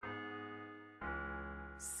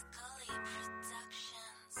Scully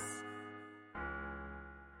Productions.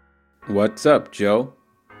 What's up, Joe?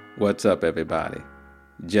 What's up, everybody?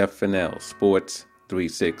 Jeff Fennell, Sports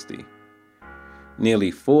 360.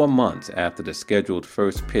 Nearly 4 months after the scheduled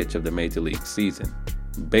first pitch of the Major League season,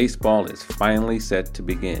 baseball is finally set to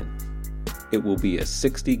begin. It will be a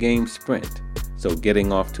 60-game sprint, so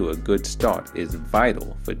getting off to a good start is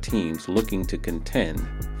vital for teams looking to contend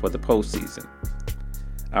for the postseason.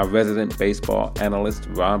 Our resident baseball analyst,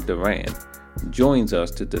 Rob Duran, joins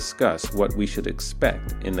us to discuss what we should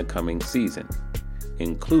expect in the coming season,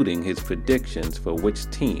 including his predictions for which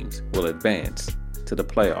teams will advance to the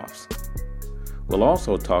playoffs. We'll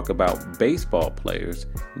also talk about baseball players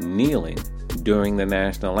kneeling during the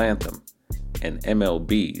national anthem and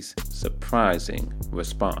MLB's surprising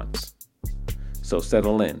response. So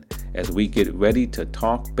settle in as we get ready to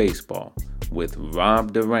talk baseball with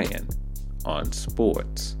Rob Duran on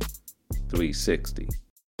Sports 360.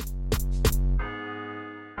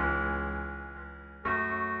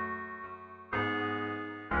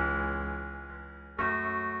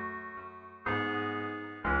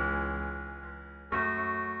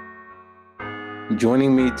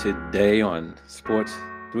 Joining me today on Sports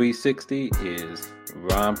 360 is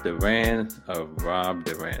Rob Duran of Rob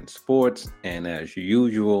Duran Sports, and as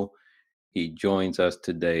usual, he joins us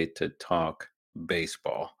today to talk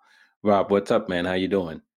baseball. Rob, what's up, man? How you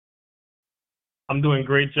doing? I'm doing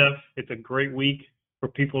great, Jeff. It's a great week for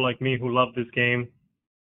people like me who love this game.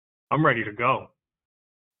 I'm ready to go.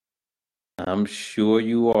 I'm sure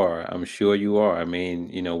you are. I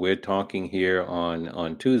mean, we're talking here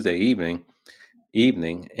on Tuesday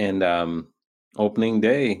evening, and opening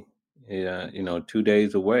day, 2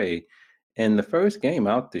 days away, and the first game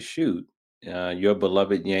out the chute, your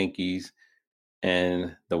beloved Yankees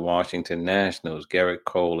and the Washington Nationals, Garrett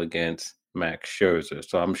Cole against Max Scherzer.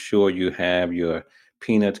 So I'm sure you have your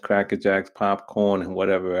peanuts, Cracker Jacks, popcorn, and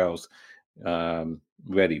whatever else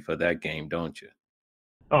ready for that game, don't you?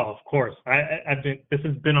 Oh, of course. I've been. This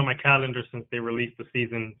has been on my calendar since they released the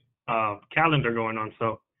season calendar going on.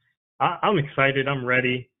 So I'm excited. I'm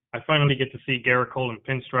ready. I finally get to see Garrett Cole in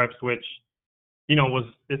pinstripes, which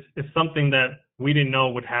is something that we didn't know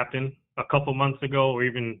would happen a couple months ago or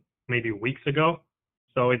even maybe weeks ago.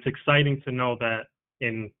 So it's exciting to know that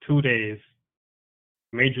in 2 days,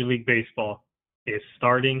 Major League Baseball is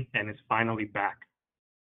starting and is finally back.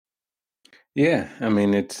 Yeah, I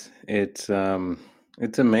mean it's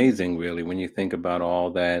amazing really when you think about all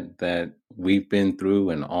that we've been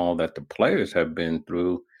through and all that the players have been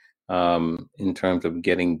through in terms of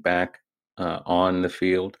getting back on the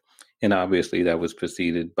field. And obviously that was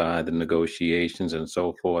preceded by the negotiations and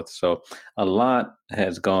so forth. So a lot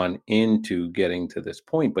has gone into getting to this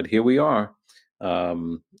point, but here we are.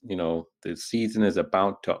 The season is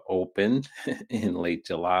about to open in late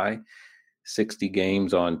July. 60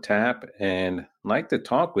 games on tap, and I'd like to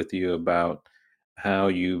talk with you about how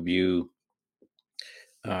you view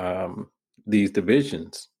um, these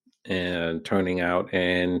divisions and turning out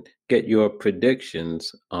and get your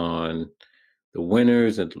predictions on the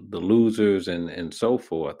winners and the losers and so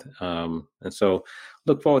forth. And so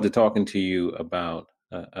look forward to talking to you about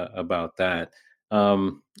that.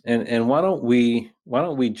 And why don't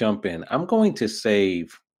we jump in? I'm going to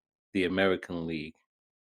save the American League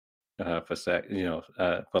for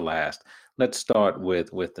last. Let's start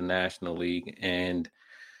with the National League, and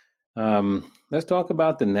let's talk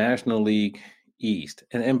about the National League East.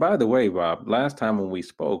 And by the way, Rob, last time when we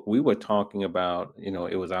spoke, we were talking about,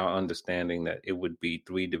 it was our understanding that it would be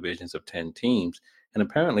 3 divisions of 10 teams, and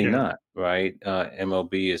apparently Yeah. not, right?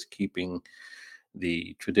 MLB is keeping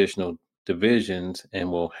the traditional divisions,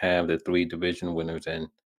 and we'll have the 3 division winners and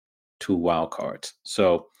 2 wild cards.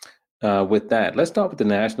 So with that, let's start with the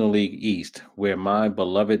National League East, where my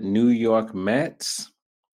beloved New York Mets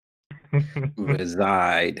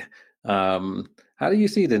reside. How do you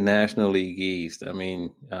see the National League East? I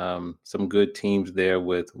mean, some good teams there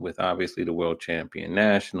with obviously the world champion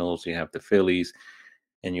Nationals. You have the Phillies,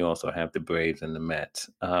 and you also have the Braves and the Mets.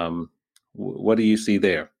 What do you see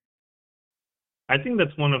there? I think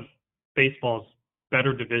that's one of baseball's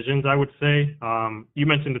better divisions, I would say. You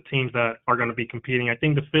mentioned the teams that are going to be competing. I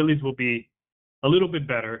think the Phillies will be a little bit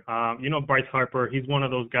better. Bryce Harper, he's one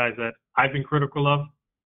of those guys that I've been critical of,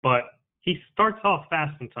 but he starts off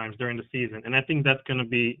fast sometimes during the season, and I think that's going to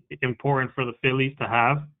be important for the Phillies to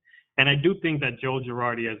have. And I do think that Joe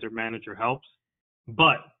Girardi as their manager helps,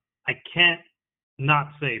 but I can't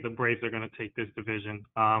not say the Braves are going to take this division.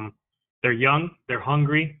 They're young, they're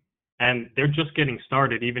hungry, and they're just getting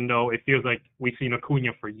started, even though it feels like we've seen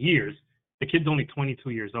Acuna for years. The kid's only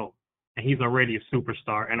 22 years old, and he's already a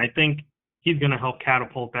superstar. And I think he's going to help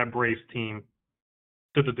catapult that Braves team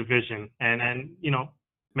to the division and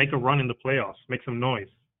make a run in the playoffs, make some noise.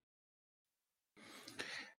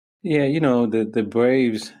 Yeah, the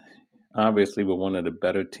Braves obviously were one of the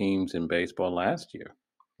better teams in baseball last year,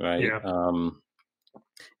 right? Yeah.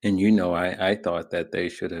 And I thought that they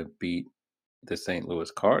should have beat the St.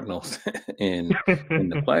 Louis Cardinals in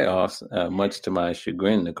the playoffs. Much to my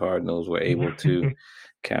chagrin, the Cardinals were able to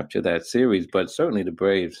capture that series, but certainly the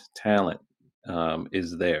Braves' talent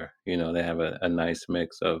is there. They have a nice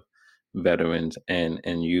mix of veterans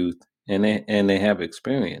and youth, and they have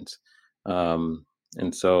experience.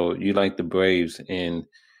 And so you like the Braves in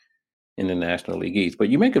the National League East, but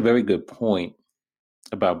you make a very good point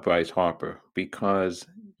about Bryce Harper because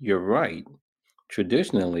you're right.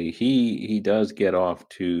 Traditionally, he does get off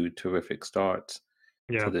to terrific starts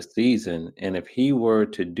to Yeah, the season, and if he were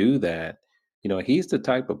to do that, he's the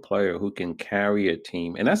type of player who can carry a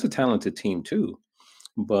team, and that's a talented team too.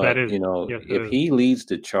 that But is. Yes, it if is. he leads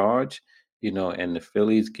the charge, and the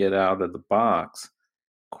Phillies get out of the box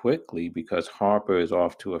quickly because Harper is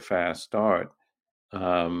off to a fast start,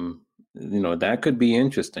 that could be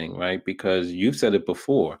interesting, right? Because you've said it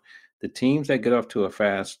before, the teams that get off to a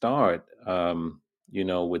fast start,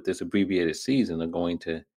 with this abbreviated season are going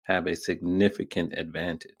to have a significant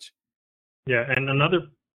advantage. Yeah, and another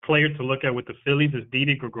player to look at with the Phillies is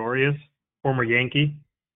Didi Gregorius, former Yankee.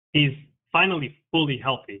 He's finally fully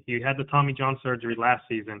healthy. He had the Tommy John surgery last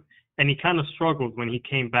season, and he kind of struggled when he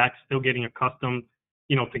came back, still getting accustomed,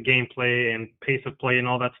 to gameplay and pace of play and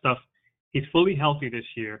all that stuff. He's fully healthy this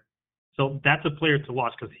year. So that's a player to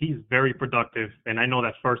watch because he's very productive, and I know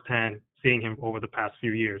that firsthand seeing him over the past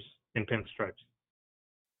few years in pinstripes.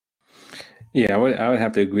 Yeah, I would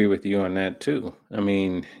have to agree with you on that too. I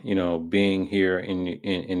mean, being here in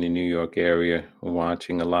the New York area,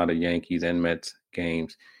 watching a lot of Yankees and Mets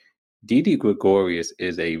games, Didi Gregorius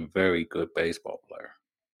is a very good baseball player.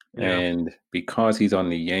 Yeah, And because he's on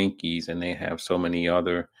the Yankees and they have so many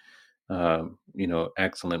other,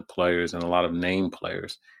 excellent players and a lot of name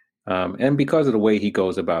players, and because of the way he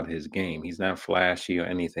goes about his game, he's not flashy or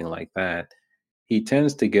anything like that. He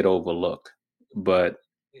tends to get overlooked, but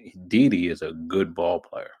Didi is a good ball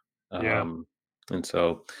player, yeah. and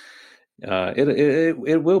so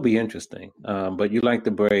it will be interesting. But you like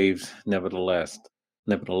the Braves, nevertheless,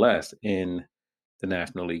 in the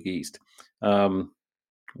National League East. Um,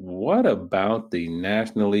 what about the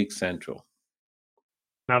National League Central?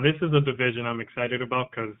 Now, this is a division I'm excited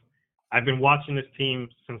about because I've been watching this team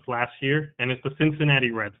since last year, and it's the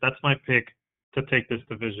Cincinnati Reds. That's my pick to take this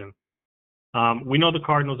division. We know the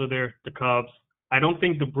Cardinals are there, the Cubs. I don't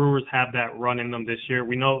think the Brewers have that run in them this year.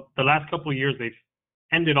 We know the last couple of years they've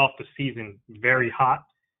ended off the season very hot,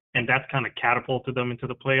 and that's kind of catapulted them into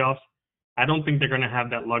the playoffs. I don't think they're going to have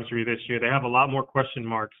that luxury this year. They have a lot more question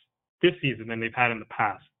marks this season than they've had in the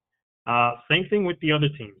past. Same thing with the other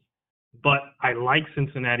teams. But I like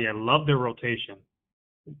Cincinnati. I love their rotation.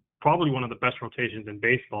 Probably one of the best rotations in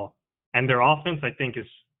baseball. And their offense, I think,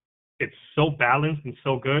 it's so balanced and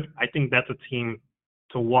so good. I think that's a team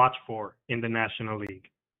to watch for in the National League.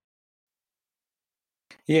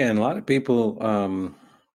 Yeah, and a lot of people, are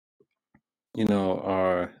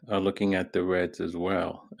looking at the Reds as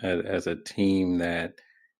well as a team that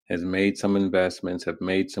has made some investments, have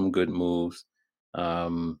made some good moves.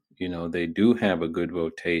 They do have a good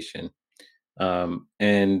rotation,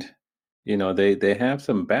 and they have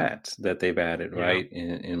some bats that they've added, Yeah. right,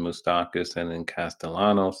 in Moustakas and in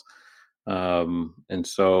Castellanos, and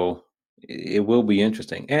so it will be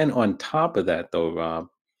interesting. And on top of that, though, Rob,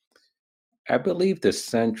 I believe the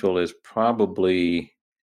Central is probably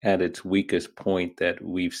at its weakest point that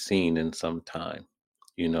we've seen in some time.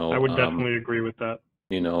 You I know, would um, definitely agree with that.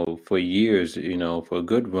 for years, for a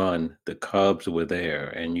good run, the Cubs were there,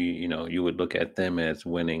 and you would look at them as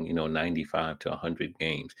winning, 95 to 100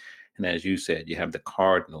 games. And as you said, you have the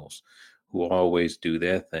Cardinals, who always do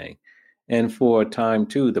their thing. And for a time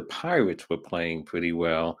too, the Pirates were playing pretty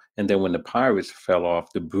well. And then when the Pirates fell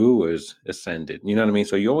off, the Brewers ascended. You know what I mean?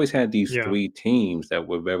 So you always had these Yeah. three teams that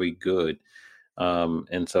were very good.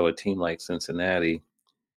 And so a team like Cincinnati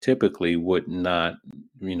typically would not,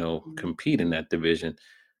 compete in that division.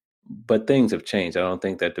 But things have changed. I don't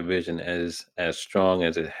think that division is as strong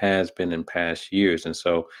as it has been in past years. And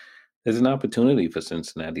so there's an opportunity for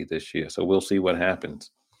Cincinnati this year. So we'll see what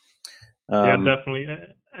happens. Yeah, Um, definitely.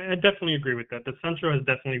 I definitely agree with that. The Central has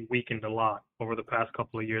definitely weakened a lot over the past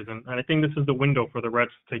couple of years, and I think this is the window for the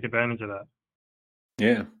Reds to take advantage of that.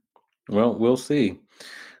 yeah. Well, we'll see.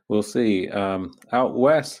 We'll see. Out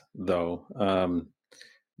west, though,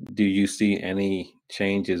 Do you see any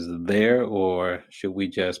changes there, or should we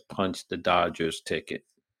just punch the Dodgers ticket?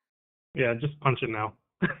 Yeah, just punch it now.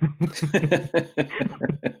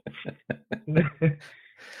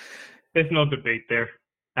 There's no debate there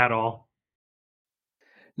at all.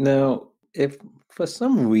 Now, if for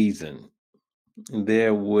some reason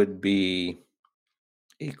there would be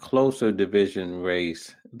a closer division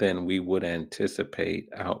race than we would anticipate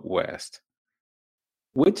out west,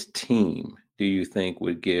 which team do you think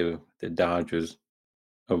would give the Dodgers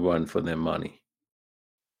a run for their money?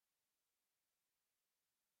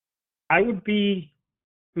 I would be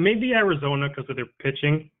maybe Arizona because of their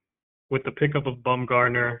pitching with the pickup of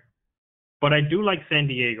Bumgarner, but I do like San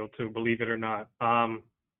Diego too, believe it or not.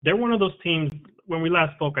 They're one of those teams. When we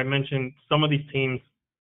last spoke, I mentioned some of these teams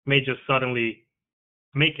may just suddenly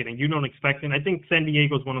make it, and you don't expect it. I think San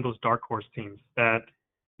Diego is one of those dark horse teams that,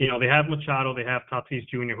 they have Machado, they have Tatis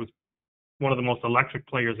Jr., who's one of the most electric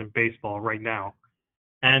players in baseball right now,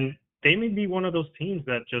 and they may be one of those teams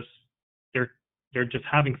that just they're they're just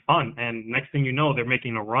having fun, and next thing you know, they're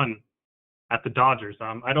making a run at the Dodgers.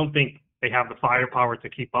 I don't think they have the firepower to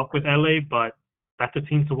keep up with LA, but that's a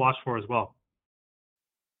team to watch for as well.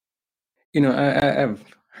 I've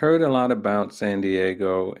heard a lot about San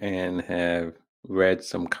Diego and have read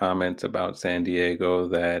some comments about San Diego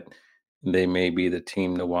that they may be the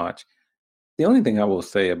team to watch. The only thing I will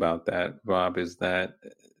say about that, Rob, is that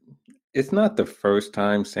it's not the first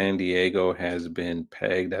time San Diego has been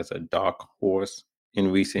pegged as a dark horse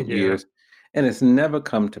in recent Yeah. years, and it's never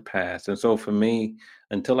come to pass. And so for me,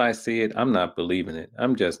 until I see it, I'm not believing it.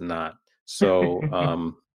 I'm just not. So,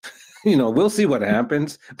 we'll see what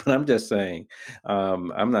happens, but I'm just saying,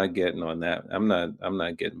 I'm not getting on that. I'm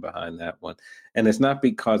not getting behind that one. And it's not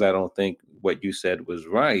because I don't think what you said was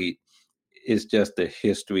right. It's just the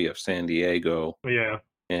history of San Diego, Yeah.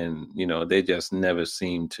 and they just never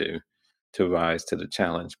seem to rise to the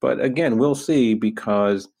challenge. But again, we'll see,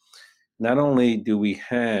 because not only do we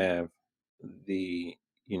have the,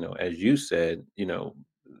 as you said,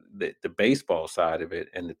 the baseball side of it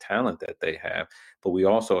and the talent that they have, but we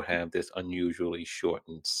also have this unusually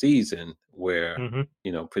shortened season where, Hmm.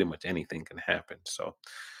 pretty much anything can happen. So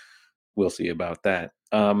we'll see about that.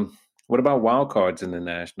 What about wild cards in the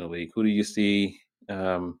National League? Who do you see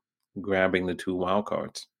grabbing the two wild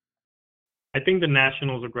cards? I think the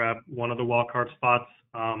Nationals will grab one of the wild card spots.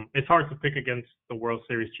 It's hard to pick against the World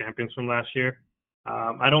Series champions from last year.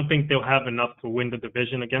 I don't think they'll have enough to win the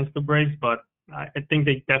division against the Braves, but I think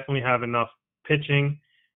they definitely have enough pitching.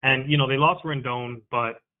 And, they lost Rendon,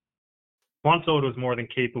 but Juan Soto is more than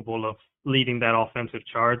capable of leading that offensive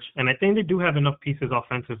charge. And I think they do have enough pieces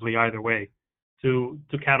offensively either way to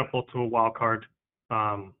catapult to a wild card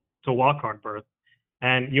berth.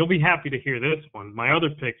 And you'll be happy to hear this one. My other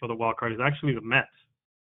pick for the wild card is actually the Mets.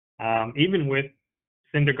 Even with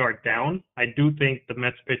Syndergaard down, I do think the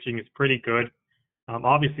Mets pitching is pretty good.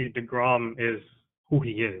 Obviously, DeGrom is who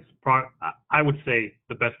he is. I would say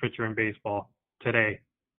the best pitcher in baseball today.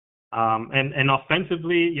 And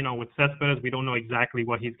offensively, with Cespedes, we don't know exactly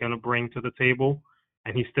what he's going to bring to the table,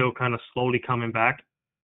 and he's still kind of slowly coming back.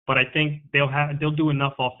 But I think they'll do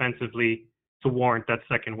enough offensively to warrant that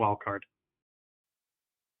second wild card.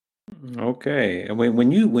 Okay. And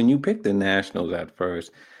when you picked the Nationals at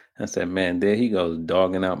first, I said, man, there he goes,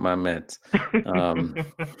 dogging out my Mets. Um,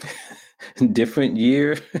 Different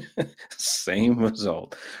year, same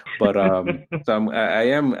result. But so I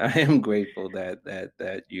am grateful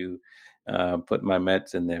that you put my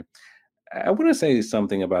Mets in there. I want to say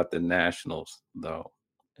something about the Nationals though,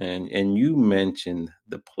 and you mentioned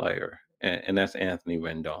the player, and that's Anthony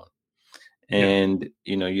Rendon. Yeah. And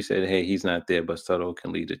you said, hey, he's not there, but Soto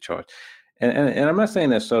can lead the charge. And I'm not saying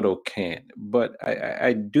that Soto can't, but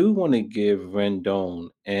I do want to give Rendon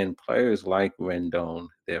and players like Rendon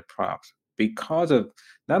their props because of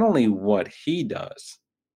not only what he does,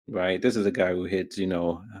 right? This is a guy who hits,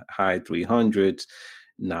 high 300s,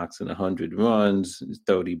 knocks in 100 runs,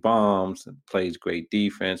 30 bombs, plays great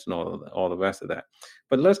defense, and all the rest of that.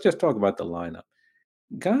 But let's just talk about the lineup.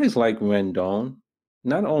 Guys like Rendon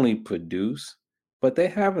not only produce, but they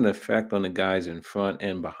have an effect on the guys in front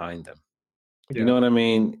and behind them. You Yeah. know what I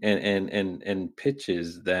mean? And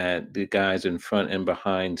pitches that the guys in front and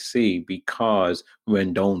behind see because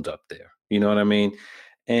Rendon's up there. You know what I mean?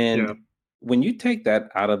 Yeah. And when you take that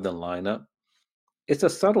out of the lineup, it's a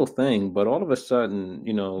subtle thing, but all of a sudden,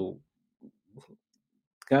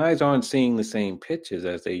 guys aren't seeing the same pitches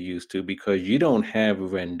as they used to because you don't have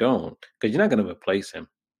Rendon, because you're not going to replace him.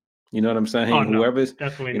 You know what I'm Oh saying? no, Whoever's,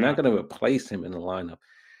 definitely you're not not. going to replace him in the lineup.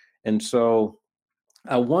 And so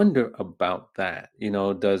I wonder about that.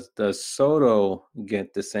 Does Soto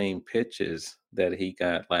get the same pitches that he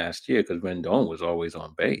got last year? Because Rendon was always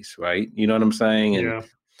on base, right? You know what I'm saying? And Yeah.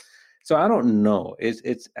 so I don't know.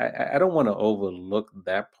 I don't want to overlook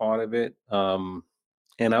that part of it. And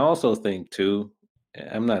I also think too,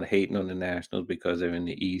 I'm not hating on the Nationals because they're in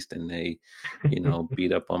the East and they,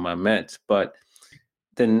 beat up on my Mets, but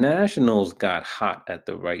the Nationals got hot at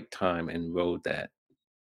the right time and rode that,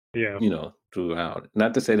 Yeah. throughout.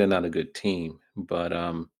 Not to say they're not a good team, but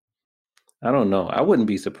I don't know. I wouldn't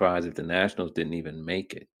be surprised if the Nationals didn't even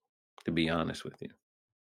make it, to be honest with you.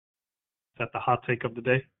 Is that the hot take of the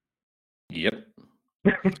day? Yep.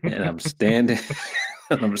 And I'm standing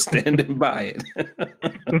and I'm standing by it.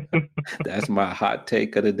 That's my hot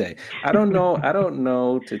take of the day. I don't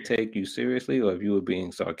know to take you seriously or if you were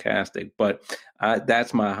being sarcastic, but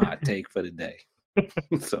that's my hot take for the day.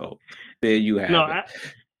 So there you No, have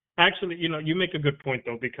it. actually, you make a good point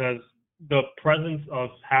though, because the presence of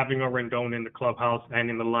having a Rendon in the clubhouse and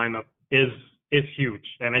in the lineup is huge,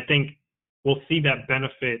 and I think we'll see that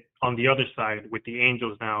benefit on the other side with the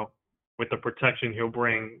Angels now, with the protection he'll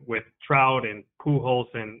bring with Trout and Pujols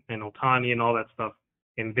and Otani and all that stuff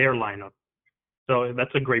in their lineup. So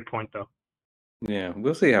that's a great point though. Yeah,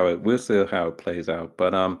 we'll see how it plays out.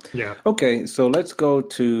 But Yeah. okay, so let's go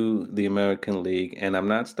to the American League, and I'm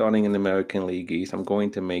not starting in the American League East. I'm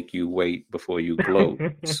going to make you wait before you gloat.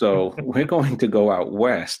 So we're going to go out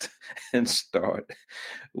west and start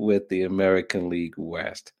with the American League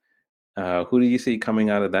West. Who do you see coming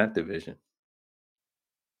out of that division?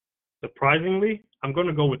 Surprisingly, I'm going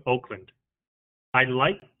to go with Oakland. I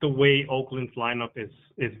like the way Oakland's lineup is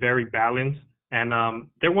very balanced, and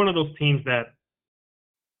they're one of those teams that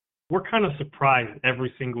we're kind of surprised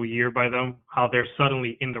every single year by them, how they're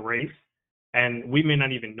suddenly in the race, and we may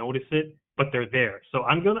not even notice it, but they're there. So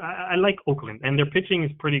I like Oakland, and their pitching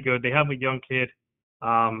is pretty good. They have a young kid,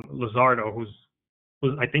 Luzardo, who's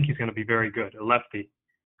I think he's going to be very good, a lefty.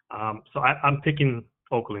 So I'm picking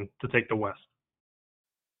Oakland to take the West.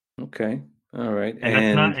 Okay, all right,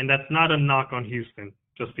 And that's not a knock on Houston,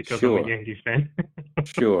 just because I'm a sure, Yankees fan.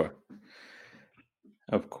 sure,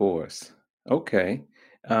 of course. Okay,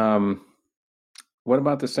 um, what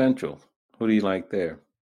about the Central? Who do you like there?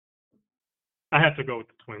 I have to go with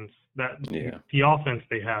the Twins. That Yeah. the offense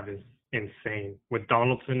they have is insane. With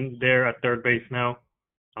Donaldson there at third base now,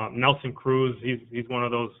 Nelson Cruz, he's one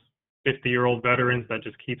of those 50-year-old veterans that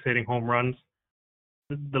just keeps hitting home runs.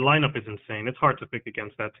 The lineup is insane. It's hard to pick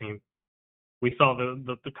against that team. We saw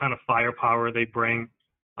the kind of firepower they bring.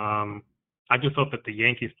 I just hope that the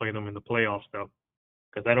Yankees play them in the playoffs though,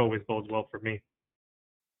 because that always bodes well for me.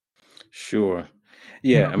 Sure.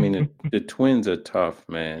 Yeah, I mean the Twins are tough,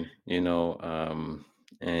 man, and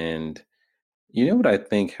you know what I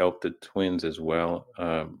think helped the Twins as well,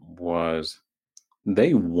 was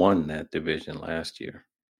they won that division last year.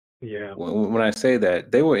 Yeah. When I say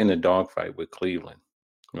that, they were in a dogfight with Cleveland,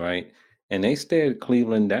 right? And they stared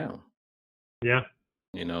Cleveland down, Yeah.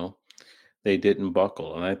 you know. They didn't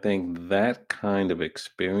buckle, and I think that kind of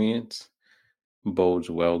experience bodes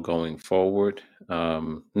well going forward.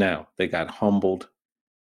 Now they got humbled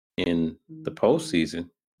in the postseason,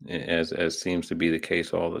 as seems to be the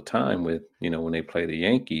case all the time with when they play the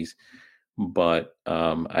Yankees. But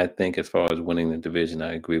I think as far as winning the division,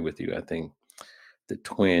 I agree with you. I think the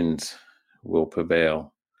Twins will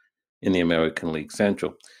prevail in the American League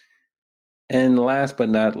Central. And last but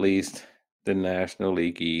not least, the National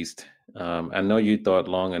League East. I know you thought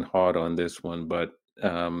long and hard on this one, but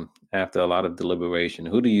after a lot of deliberation,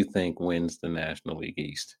 who do you think wins the National League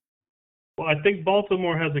East? Well, I think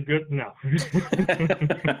Baltimore has a good no.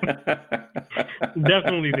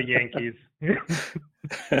 Definitely the Yankees.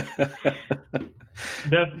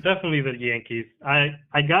 Definitely the Yankees.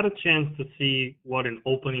 I got a chance to see what an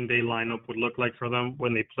opening day lineup would look like for them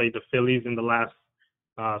when they played the Phillies in the last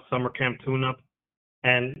summer camp tune-up,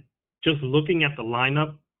 and just looking at the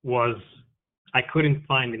lineup I couldn't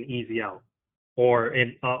find an easy out or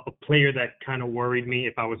a player that kind of worried me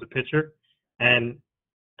if I was a pitcher, and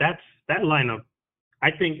that lineup. I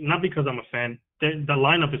think not because I'm a fan. The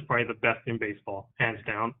lineup is probably the best in baseball, hands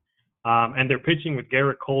down. And they're pitching with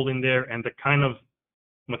Garrett Cole in there, and the kind of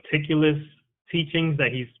meticulous teachings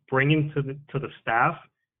that he's bringing to the staff.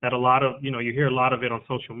 That a lot of you hear a lot of it on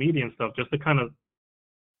social media and stuff. Just the kind of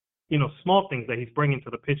small things that he's bringing to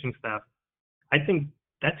the pitching staff. I think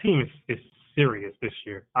that team is serious this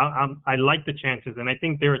year. I like the chances, and I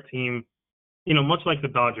think they're a team, much like the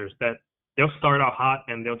Dodgers, that they'll start out hot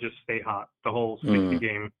and they'll just stay hot the whole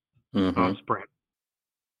 60-game Mm-hmm. sprint.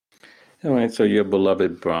 All right, so your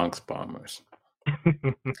beloved Bronx Bombers.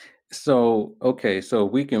 So, okay, so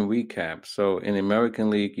we can recap. So in the American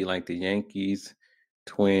League, you like the Yankees,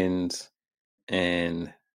 Twins,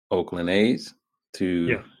 and Oakland A's to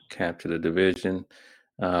Yes. capture the division.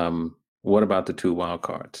 What about the two wild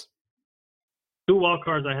cards? Two wild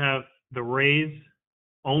cards I have the Rays.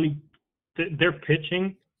 Only their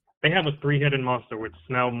pitching. They have a three-headed monster with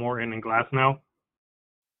Snell, Morton, and Glasnow.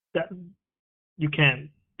 That you can't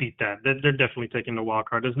beat that. They're definitely taking the wild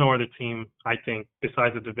card. There's no other team I think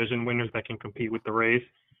besides the division winners that can compete with the Rays,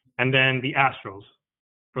 and then the Astros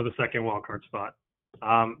for the second wild card spot.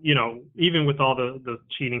 Even with all the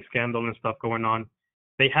cheating scandal and stuff going on,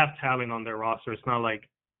 they have talent on their roster. It's not like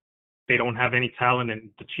they don't have any talent and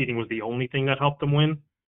the cheating was the only thing that helped them win.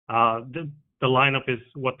 The lineup is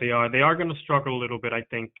what they are. They are going to struggle a little bit, I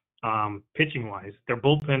think, pitching wise. Their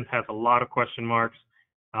bullpen has a lot of question marks.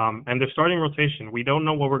 And their starting rotation, we don't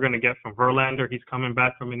know what we're going to get from Verlander. He's coming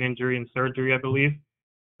back from an injury and surgery, I believe.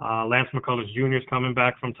 Lance McCullers Jr. is coming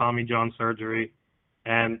back from Tommy John surgery.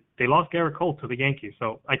 And they lost Garrett Cole to the Yankees.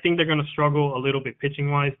 So I think they're going to struggle a little bit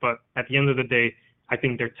pitching wise. But at the end of the day, I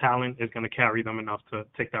think their talent is going to carry them enough to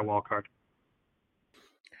take that wild card.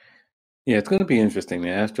 Yeah, it's going to be interesting. The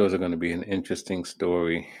Astros are going to be an interesting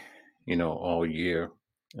story, all year.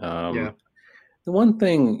 Yeah. The one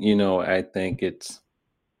thing, I think it's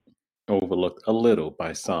overlooked a little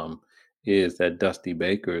by some is that Dusty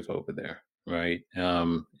Baker is over there, right?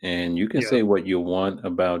 And you can Yeah. say what you want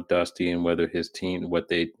about Dusty and whether his team,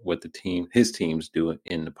 his teams do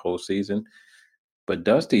in the postseason, but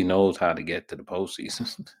Dusty knows how to get to the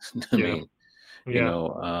postseason. I Yeah. mean,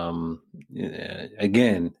 Yeah.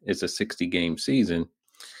 again, it's a 60-game season.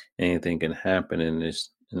 Anything can happen in this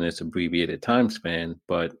abbreviated time span,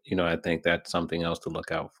 but I think that's something else to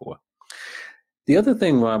look out for. The other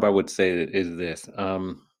thing, Rob, I would say is this: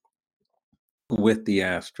 with the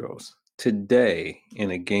Astros today in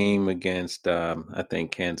a game against, I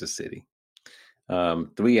think Kansas City,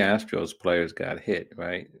 three Astros players got hit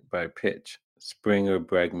right by a pitch: Springer,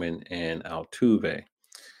 Bregman, and Altuve.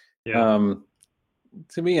 Yeah.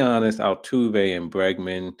 To be honest, Altuve and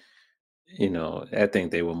Bregman, I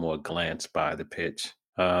think they were more glanced by the pitch.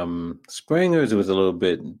 Springer's was a little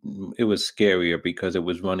bit, it was scarier because it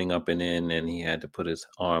was running up and in, and he had to put his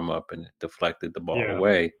arm up and it deflected the ball Yeah.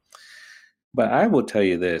 away. But I will tell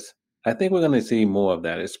you this: I think we're going to see more of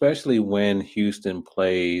that, especially when Houston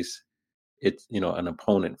plays an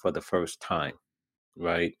opponent for the first time,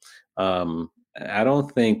 right? I don't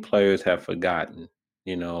think players have forgotten.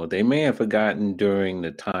 They may have forgotten during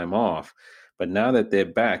the time off, but now that they're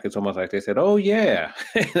back, it's almost like they said, "Oh yeah,"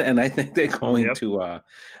 and I think they're going Yep. to.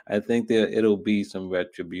 I think that it'll be some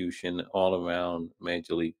retribution all around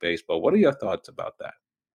Major League Baseball. What are your thoughts about that?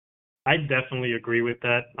 I definitely agree with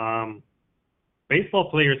that. Baseball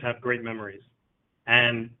players have great memories,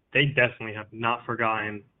 and they definitely have not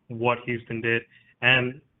forgotten what Houston did.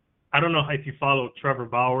 And I don't know if you follow Trevor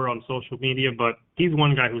Bauer on social media, but he's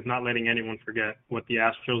one guy who's not letting anyone forget what the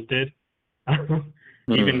Astros did. Hmm.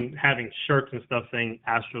 Even having shirts and stuff saying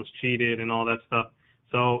Astros cheated and all that stuff.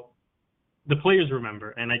 So the players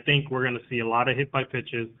remember, and I think we're going to see a lot of hit by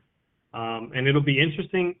pitches. And it'll be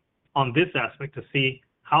interesting on this aspect to see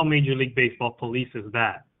how Major League Baseball polices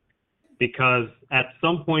that. Because at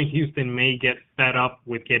some point, Houston may get fed up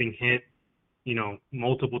with getting hit,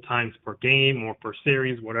 multiple times per game or per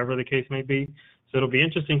series, whatever the case may be. So it'll be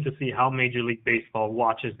interesting to see how Major League Baseball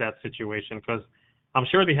watches that situation, because I'm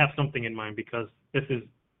sure they have something in mind, because this is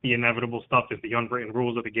the inevitable stuff, is the unwritten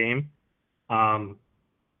rules of the game.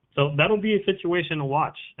 So that'll be a situation to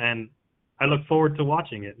watch, and I look forward to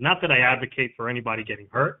watching it. Not that I advocate for anybody getting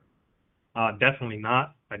hurt. Definitely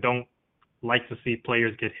not. I don't like to see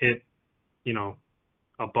players get hit,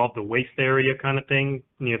 above the waist area kind of thing,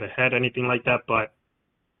 near the head, anything like that. But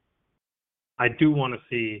I do want to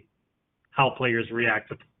see how players react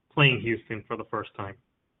to playing Houston for the first time.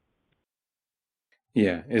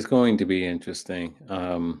 Yeah, it's going to be interesting.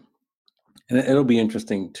 And it'll be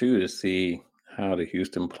interesting too to see how the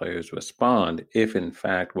Houston players respond if, in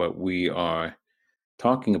fact, what we are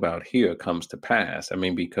talking about here comes to pass. I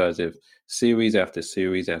mean, because if series after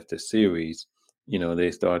series after series,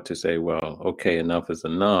 they start to say, well, okay, enough is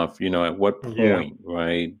enough. At what Yeah. point,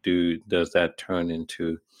 right, does that turn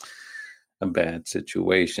into a bad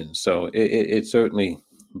situation? So it certainly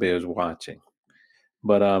bears watching.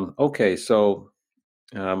 But okay, so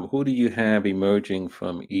who do you have emerging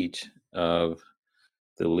from each of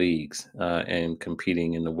the leagues and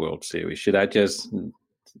competing in the World Series? Should I just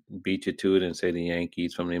beat you to it and say the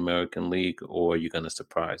Yankees from the American League, or are you going to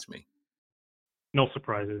surprise me? No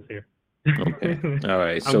surprises here. Okay. All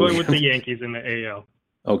right. I'm So going with the Yankees in the AL.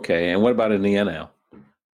 Okay, and what about in the NL?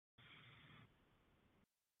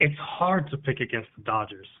 It's hard to pick against the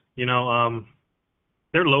Dodgers.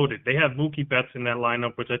 They're loaded. They have Mookie Betts in that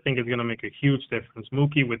lineup, which I think is going to make a huge difference.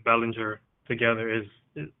 Mookie with Bellinger together is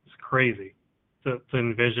crazy to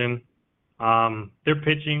envision. Their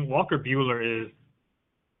pitching, Walker Bueller is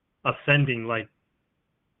ascending like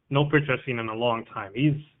no pitcher I've seen in a long time.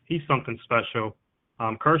 He's something special.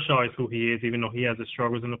 Kershaw is who he is, even though he has his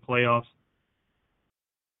struggles in the playoffs.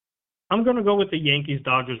 I'm gonna go with the Yankees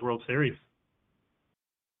Dodgers World Series.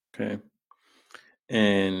 Okay.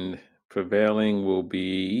 And prevailing will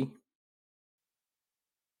be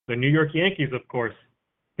The New York Yankees, of course.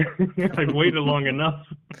 I've waited long enough.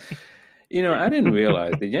 I didn't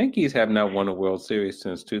realize the Yankees have not won a World Series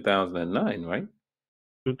since 2009, right?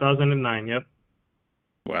 2009, yep.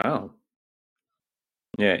 Wow.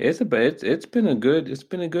 Yeah, it's been a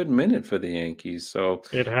good minute for the Yankees. So,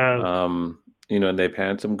 It has. they've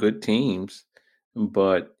had some good teams,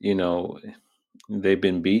 but they've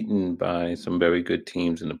been beaten by some very good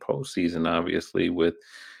teams in the postseason, obviously, with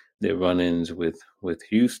their run-ins with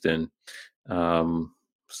Houston.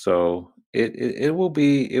 So it will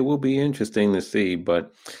be interesting to see.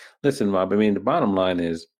 But listen, Rob, I mean, the bottom line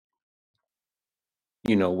is,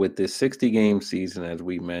 with this 60-game season, as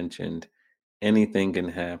we mentioned, anything can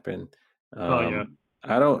happen. Oh yeah.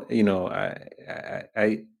 I don't,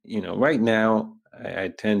 right now, I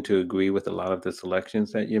tend to agree with a lot of the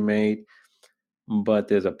selections that you made, but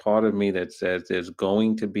there's a part of me that says there's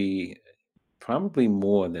going to be probably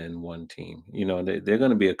more than one team. There are going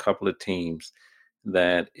to be a couple of teams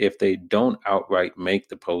that, if they don't outright make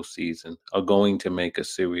the postseason, are going to make a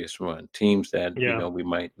serious run. Teams that Yeah. we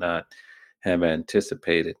might not have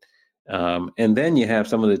anticipated. And then you have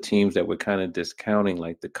some of the teams that we're kind of discounting,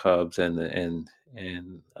 like the Cubs and the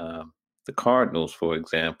Cardinals, for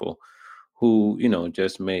example, who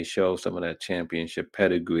just may show some of that championship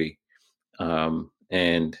pedigree,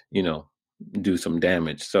 and do some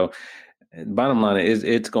damage. So, bottom line is,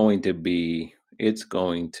 it's going to be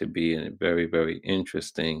a very, very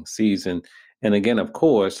interesting season. And again, of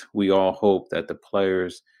course, we all hope that the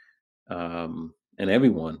players, and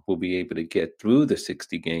everyone will be able to get through the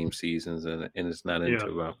 60-game seasons, and it's not Yeah.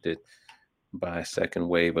 interrupted by a second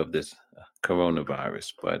wave of this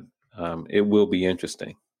coronavirus. But it will be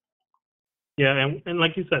interesting. Yeah, and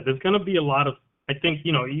like you said, there's going to be a lot of. I think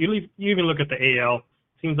you even look at the AL.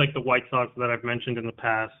 Seems like the White Sox that I've mentioned in the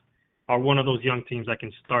past are one of those young teams that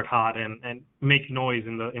can start hot and make noise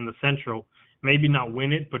in the Central. Maybe not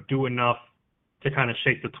win it, but do enough to kind of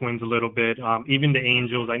shake the Twins a little bit. Even the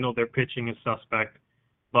Angels, I know their pitching is suspect,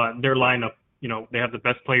 but their lineup, they have the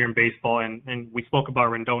best player in baseball, and we spoke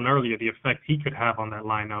about Rendon earlier, the effect he could have on that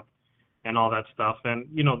lineup and all that stuff. And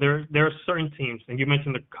there are certain teams, and you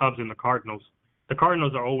mentioned the Cubs and the Cardinals. The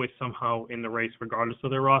Cardinals are always somehow in the race, regardless of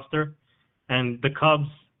their roster, and the Cubs,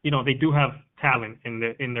 they do have talent in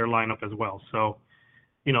their lineup as well. So,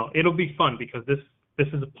 it'll be fun because this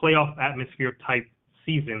is a playoff atmosphere type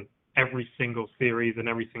season, every single series and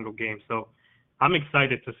every single game. So, I'm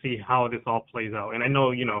excited to see how this all plays out. And I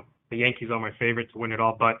know, the Yankees are my favorite to win it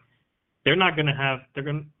all, but they're not going to have they're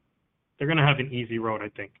going to have an easy road, I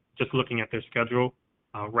think, just looking at their schedule,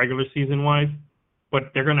 regular season wise.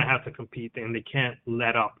 But they're going to have to compete, and they can't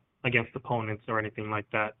let up against opponents or anything like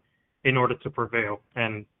that in order to prevail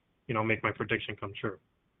and make my prediction come true.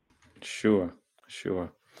 Sure.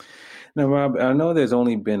 Now, Rob, I know there's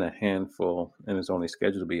only been a handful, and it's only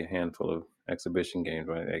scheduled to be a handful of exhibition games,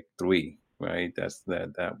 right? Like 3, right?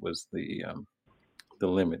 That was the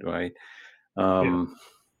limit, right? Um,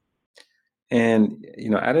 And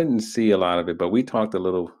I didn't see a lot of it, but we talked a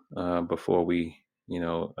little before we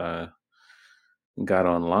got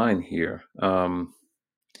online here. And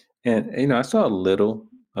I saw a little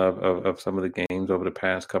of some of the games over the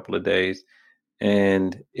past couple of days,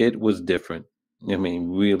 and it was different. I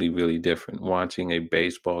mean, really, really different watching a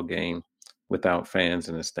baseball game without fans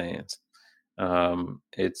in the stands.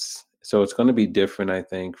 It's going to be different, I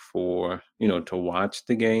think, for to watch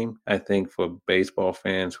the game. I think for baseball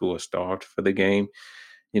fans who are starved for the game,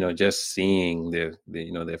 just seeing their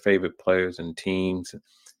favorite players and teams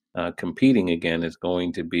competing again is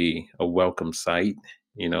going to be a welcome sight.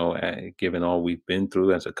 Given all we've been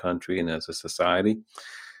through as a country and as a society.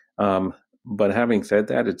 But having said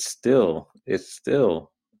that,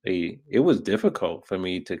 it was difficult for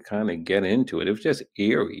me to kind of get into it. It was just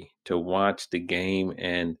eerie to watch the game,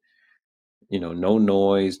 and no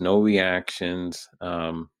noise, no reactions.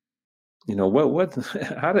 What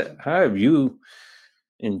how have you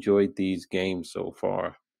enjoyed these games so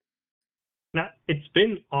far? Now, it's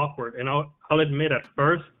been awkward, and I'll admit, at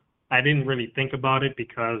first I didn't really think about it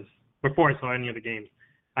because before I saw any of the games,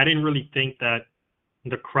 I didn't really think that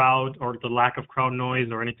the crowd or the lack of crowd noise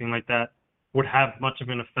or anything like that would have much of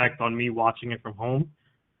an effect on me watching it from home.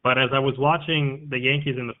 But as I was watching the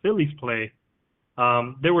Yankees and the Phillies play,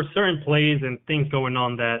 there were certain plays and things going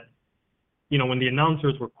on that, when the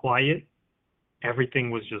announcers were quiet, everything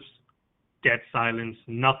was just dead silence,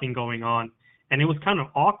 nothing going on. And it was kind of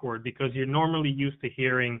awkward because you're normally used to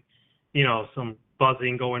hearing, some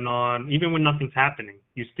buzzing going on. Even when nothing's happening,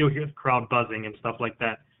 you still hear the crowd buzzing and stuff like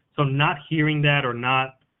that. So not hearing that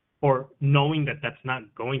or knowing that that's not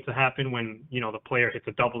going to happen when, the player hits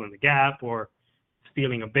a double in the gap or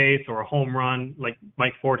stealing a base or a home run, like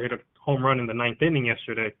Mike Ford hit a home run in the ninth inning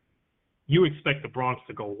yesterday, you expect the Bronx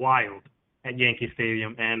to go wild at Yankee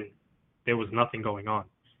Stadium, and there was nothing going on.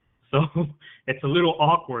 So it's a little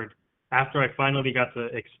awkward after I finally got to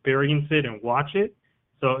experience it and watch it.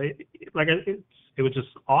 So it was just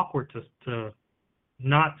awkward to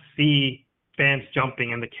not see fans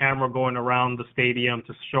jumping and the camera going around the stadium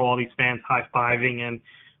to show all these fans high-fiving and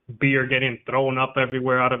beer getting thrown up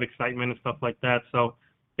everywhere out of excitement and stuff like that. So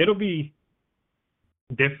it'll be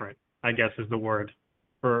different, I guess is the word,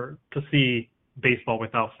 to see baseball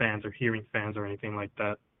without fans or hearing fans or anything like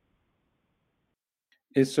that.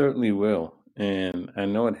 It certainly will. And I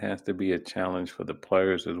know it has to be a challenge for the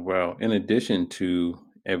players as well, in addition to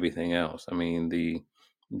everything else. I mean, the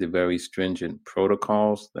very stringent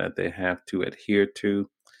protocols that they have to adhere to,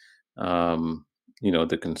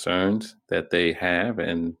 the concerns that they have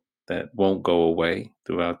and that won't go away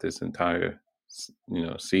throughout this entire,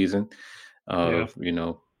 season Yeah.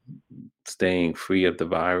 of, staying free of the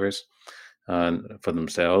virus for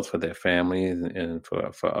themselves, for their families, and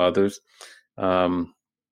for others. Um,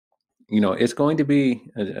 it's going to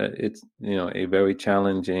be a very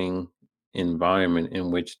challenging environment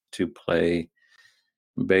in which to play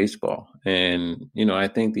baseball. And I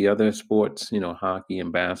think the other sports, hockey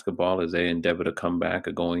and basketball, as they endeavor to come back,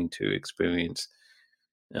 are going to experience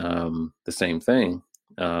the same thing.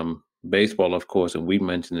 Baseball, of course, and we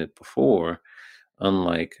mentioned it before,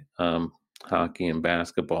 unlike hockey and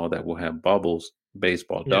basketball that will have bubbles,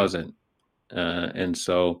 baseball Yeah. doesn't. And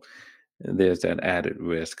so there's that added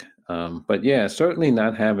risk. But yeah, certainly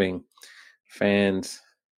not having fans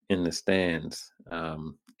in the stands,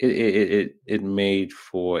 it made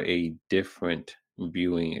for a different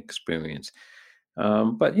viewing experience.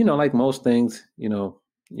 But like most things, you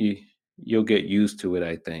you'll get used to it,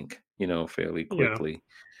 I think, fairly Yeah, quickly.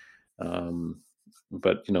 Um,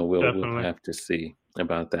 but we'll definitely. have to see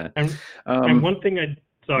about that. And and Um,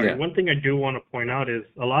 yeah. one thing I do want to point out is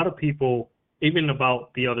a lot of people, even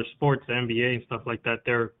about the other sports, the NBA and stuff like that,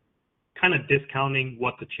 they're kind of discounting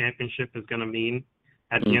what the championship is going to mean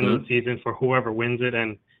at the end of the Hmm. season for whoever wins it.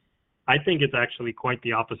 And I think it's actually quite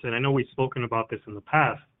the opposite. I know we've spoken about this in the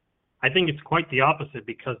past. I think it's quite the opposite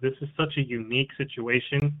because this is such a unique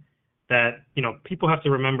situation that, people have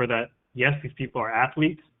to remember that, yes, these people are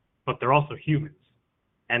athletes, but they're also humans.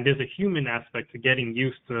 And there's a human aspect to getting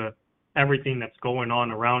used to everything that's going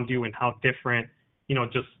on around you and how different,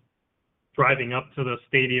 just driving up to the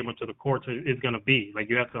stadium or to the courts is going to be. Like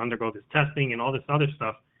you have to undergo this testing and all this other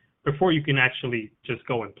stuff before you can actually just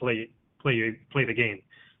go and play the game.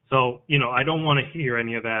 So, I don't want to hear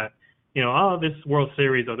any of that, oh, this World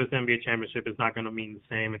Series or this NBA championship is not going to mean the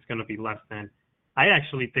same. It's going to be less than. I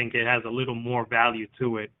actually think it has a little more value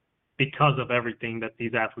to it because of everything that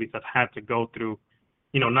these athletes have had to go through,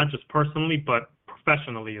 not just personally, but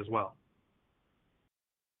professionally as well.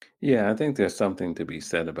 Yeah, I think there's something to be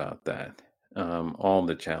said about that. All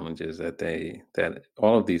the challenges that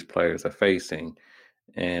all of these players are facing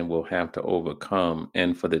and will have to overcome,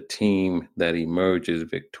 and for the team that emerges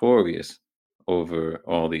victorious over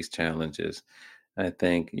all these challenges, I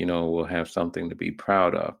think we'll have something to be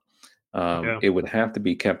proud of. Yeah. It would have to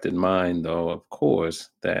be kept in mind, though, of course,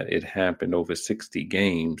 that it happened over 60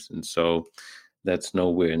 games, and so that's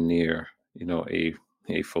nowhere near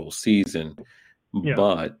a full season. Yeah.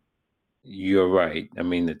 But you're right. I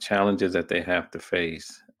mean, the challenges that they have to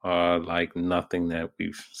face are like nothing that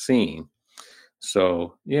we've seen.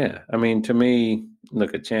 So, yeah, I mean, to me,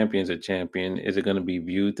 look, a champion's a champion. Is it going to be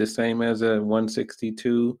viewed the same as a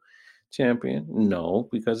 162 champion? No,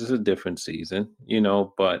 because it's a different season,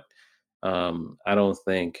 but I don't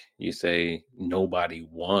think you say nobody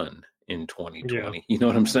won in Yeah. 2020. You know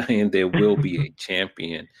what I'm saying? There will be a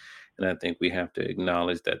champion. And I think we have to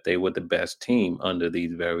acknowledge that they were the best team under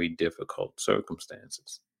these very difficult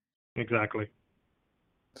circumstances. Exactly.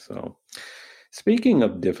 So, speaking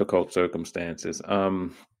of difficult circumstances,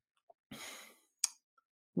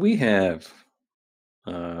 we have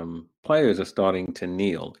players are starting to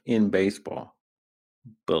kneel in baseball,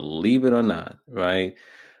 believe it or not, right?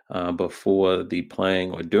 Before the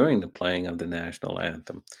playing or during the playing of the national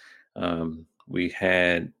anthem. We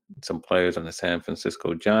had some players on the San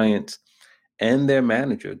Francisco Giants and their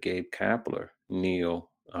manager, Gabe Kapler, kneel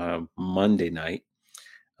Monday night.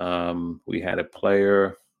 We had a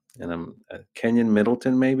player, and Kenyon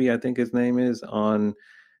Middleton, maybe I think his name is, on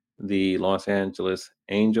the Los Angeles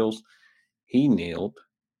Angels. He kneeled.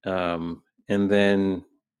 And then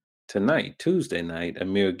tonight, Tuesday night,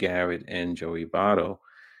 Amir Garrett and Joey Votto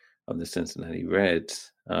of the Cincinnati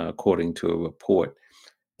Reds, according to a report,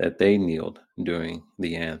 that they kneeled during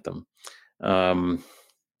the anthem.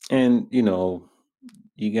 And,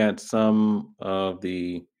 you got some of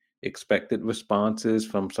the expected responses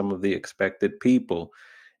from some of the expected people,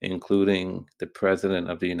 including the President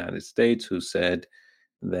of the United States, who said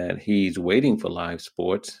that he's waiting for live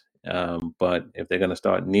sports. But if they're going to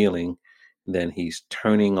start kneeling, then he's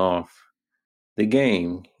turning off the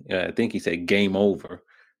game. I think he said game over,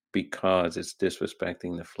 because it's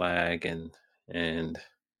disrespecting the flag and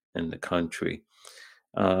and the country.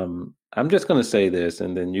 I'm just going to say this,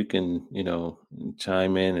 and then you can,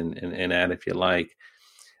 chime in and add if you like.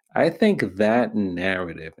 I think that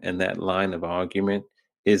narrative and that line of argument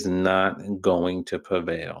is not going to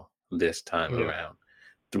prevail this time Yeah. around.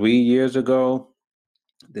 3 years ago,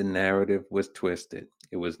 the narrative was twisted.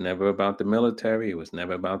 It was never about the military. It was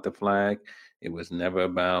never about the flag. It was never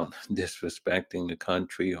about disrespecting the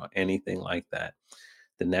country or anything like that.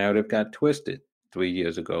 The narrative got twisted 3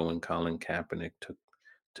 years ago when Colin Kaepernick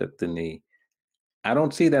took the knee. I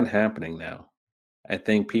don't see that happening now. I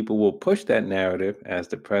think people will push that narrative as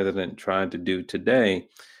the president tried to do today,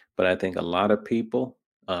 but I think a lot of people,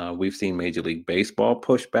 we've seen Major League Baseball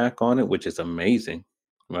push back on it, which is amazing,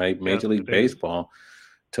 right? Yes, Major League it is. Baseball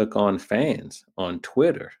took on fans on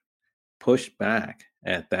Twitter, pushed back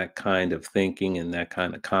at that kind of thinking and that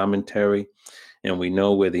kind of commentary. And we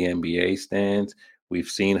know where the NBA stands. We've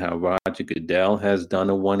seen how Roger Goodell has done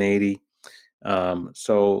a 180.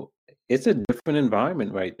 So it's a different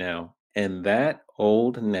environment right now. And that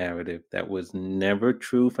old narrative that was never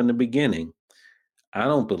true from the beginning, I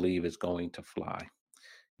don't believe is going to fly.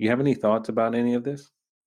 You have any thoughts about any of this?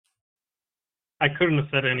 I couldn't have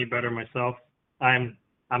said it any better myself. I'm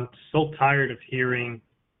I'm so tired of hearing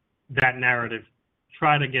that narrative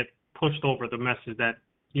try to get pushed over the message that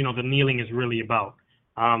the kneeling is really about.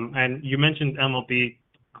 And you mentioned MLB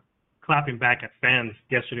clapping back at fans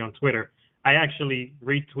yesterday on Twitter. I actually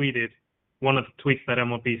retweeted one of the tweets that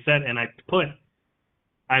MLB said, and I put,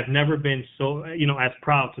 I've never been so, as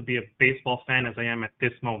proud to be a baseball fan as I am at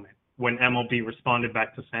this moment when MLB responded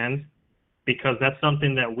back to fans, because that's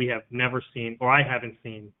something that we have never seen, or I haven't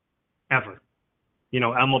seen ever.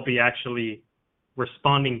 MLB actually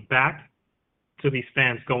responding back to these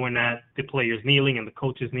fans going at the players kneeling and the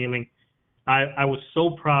coaches kneeling. I was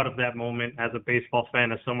so proud of that moment as a baseball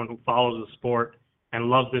fan, as someone who follows the sport and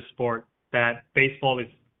loves this sport, that baseball is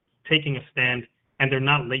taking a stand and they're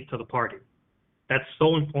not late to the party. That's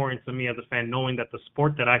so important to me as a fan, knowing that the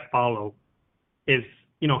sport that I follow is,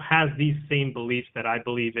 has these same beliefs that I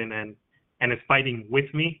believe in, and is fighting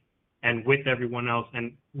with me and with everyone else,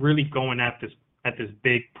 and really going at this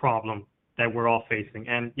big problem that we're all facing.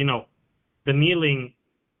 And the kneeling,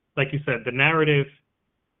 like you said, the narrative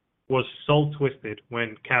was so twisted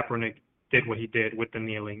when Kaepernick did what he did with the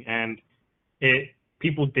kneeling, and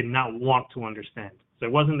people did not want to understand. So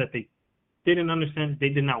it wasn't that they didn't understand; they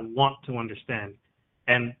did not want to understand,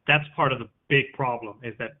 and that's part of the big problem,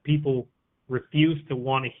 is that people refuse to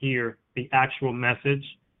want to hear the actual message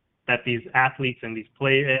that these athletes and these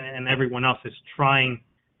players and everyone else is trying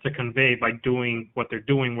to convey by doing what they're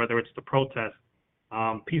doing, whether it's the protest,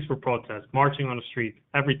 peaceful protest, marching on the streets,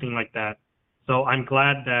 everything like that. So I'm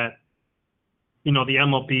glad that, the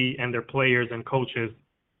MLB and their players and coaches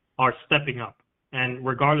are stepping up. And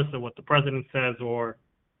regardless of what the president says, or,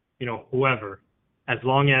 whoever, as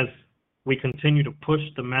long as we continue to push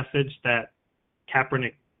the message that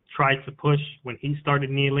Kaepernick tried to push when he started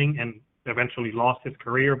kneeling and eventually lost his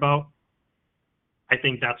career about, I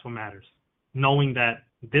think that's what matters. Knowing that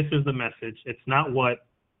this is the message. It's not what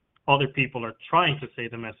other people are trying to say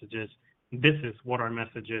the message is. This is what our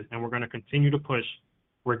message is, and we're going to continue to push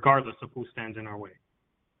regardless of who stands in our way.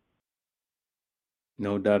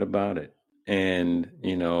 No doubt about it. And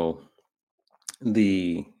the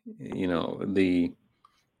the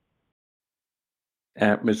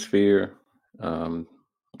atmosphere,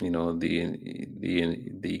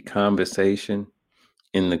 the conversation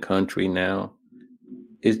in the country now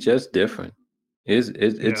is just different. It's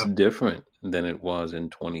Yeah. different than it was in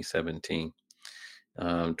 2017.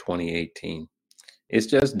 2018. It's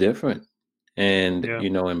just different. And, Yeah.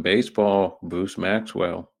 in baseball, Bruce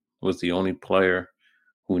Maxwell was the only player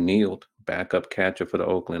who kneeled, backup catcher for the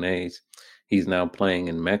Oakland A's. He's now playing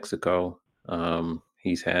in Mexico.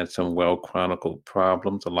 He's had some well-chronicled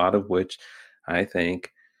problems, a lot of which I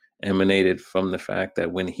think emanated from the fact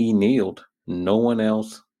that when he kneeled, no one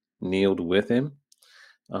else kneeled with him.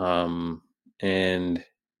 And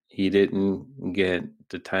he didn't get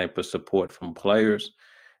the type of support from players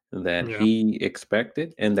that Yeah. he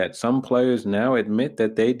expected, and that some players now admit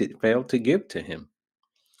that they failed to give to him.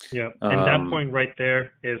 Yeah. And that point right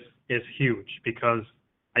there is huge, because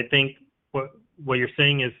I think what you're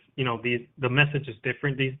saying is, the message is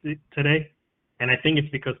different today. And I think it's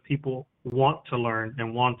because people want to learn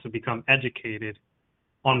and want to become educated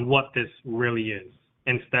on what this really is,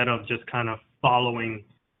 instead of just kind of following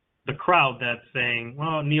the crowd that's saying,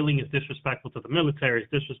 well, kneeling is disrespectful to the military,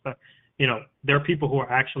 it's disrespect. There are people who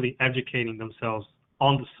are actually educating themselves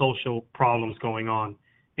on the social problems going on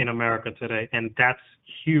in America today. And that's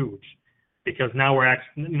huge, because now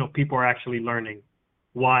people are actually learning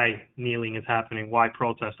why kneeling is happening, why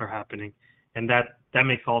protests are happening. And that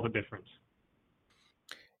makes all the difference.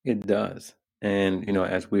 It does. And,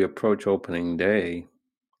 as we approach opening day,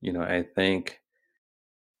 I think,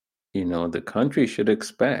 the country should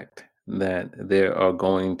expect that there are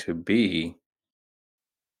going to be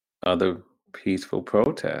other peaceful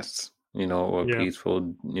protests, or Yeah. peaceful,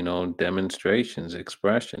 demonstrations,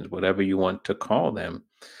 expressions, whatever you want to call them.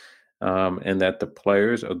 And that the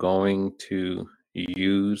players are going to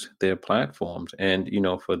use their platforms. And,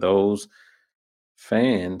 for those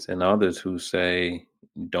fans and others who say,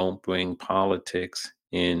 don't bring politics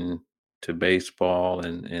in to baseball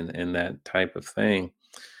and that type of thing.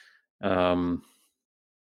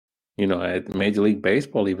 Major League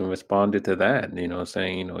Baseball even responded to that,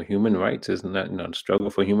 saying, human rights is not, the struggle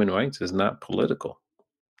for human rights is not political,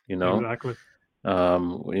 Exactly.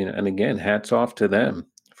 And again, hats off to them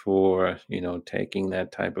for, taking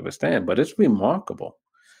that type of a stand. But it's remarkable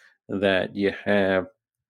that you have,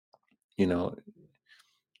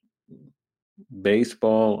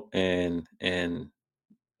 baseball and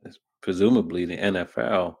presumably the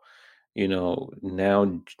NFL,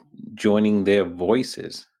 now joining their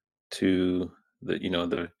voices to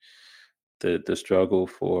the struggle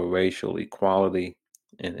for racial equality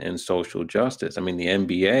and social justice. I mean, the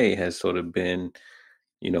NBA has sort of been,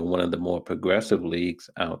 one of the more progressive leagues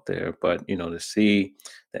out there, but to see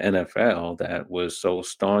the NFL that was so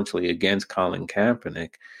staunchly against Colin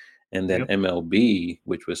Kaepernick, and then Yep. MLB,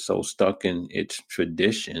 which was so stuck in its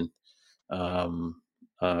tradition, and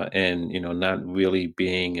not really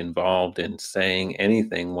being involved in saying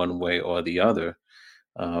anything one way or the other,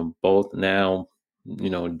 both now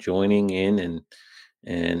joining in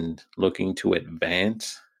and looking to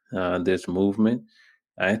advance this movement,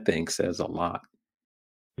 I think says a lot.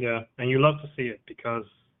 Yeah, and you love to see it, because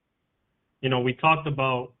we talked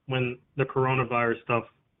about when the coronavirus stuff,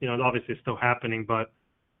 obviously it's still happening, but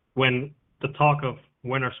when the talk of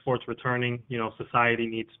when are sports returning, society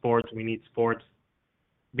needs sports, we need sports,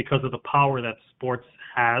 because of the power that sports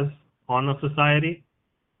has on the society.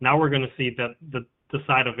 Now we're going to see that the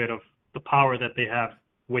side of it, of the power that they have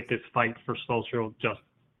with this fight for social justice.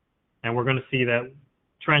 And we're going to see that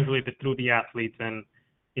translated through the athletes, and,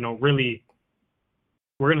 really,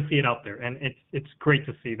 we're going to see it out there. And it's great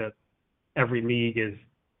to see that every league is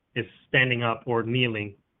standing up, or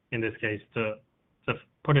kneeling in this case, to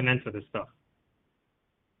put an end to this stuff.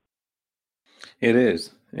 It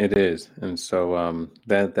is. And so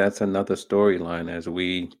that's another storyline as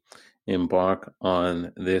we embark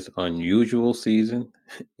on this unusual season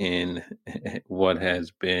in what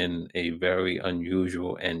has been a very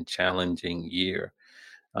unusual and challenging year.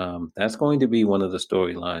 That's going to be one of the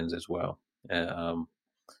storylines as well,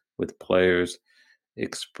 with players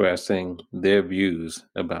expressing their views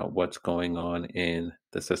about what's going on in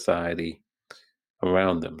the society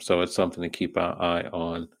around them. So it's something to keep our eye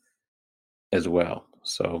on as well.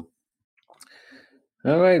 So,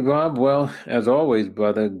 all right, Rob. Well, as always,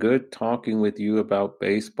 brother, good talking with you about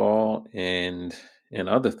baseball and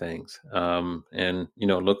other things. And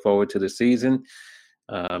look forward to the season.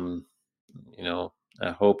 I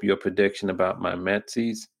hope your prediction about my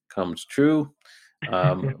Metsies comes true.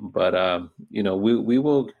 But we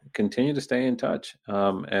will continue to stay in touch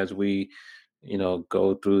as we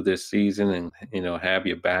go through this season, and have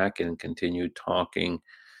you back and continue talking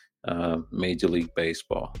Major League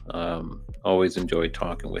Baseball. Always enjoy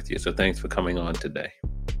talking with you. So thanks for coming on today.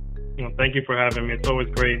 Thank you for having me. It's always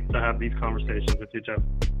great to have these conversations with you, Jeff.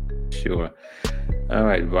 Sure. All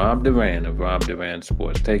right, Rob Duran of Rob Duran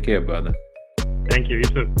Sports. Take care, brother. Thank you. You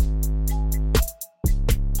too.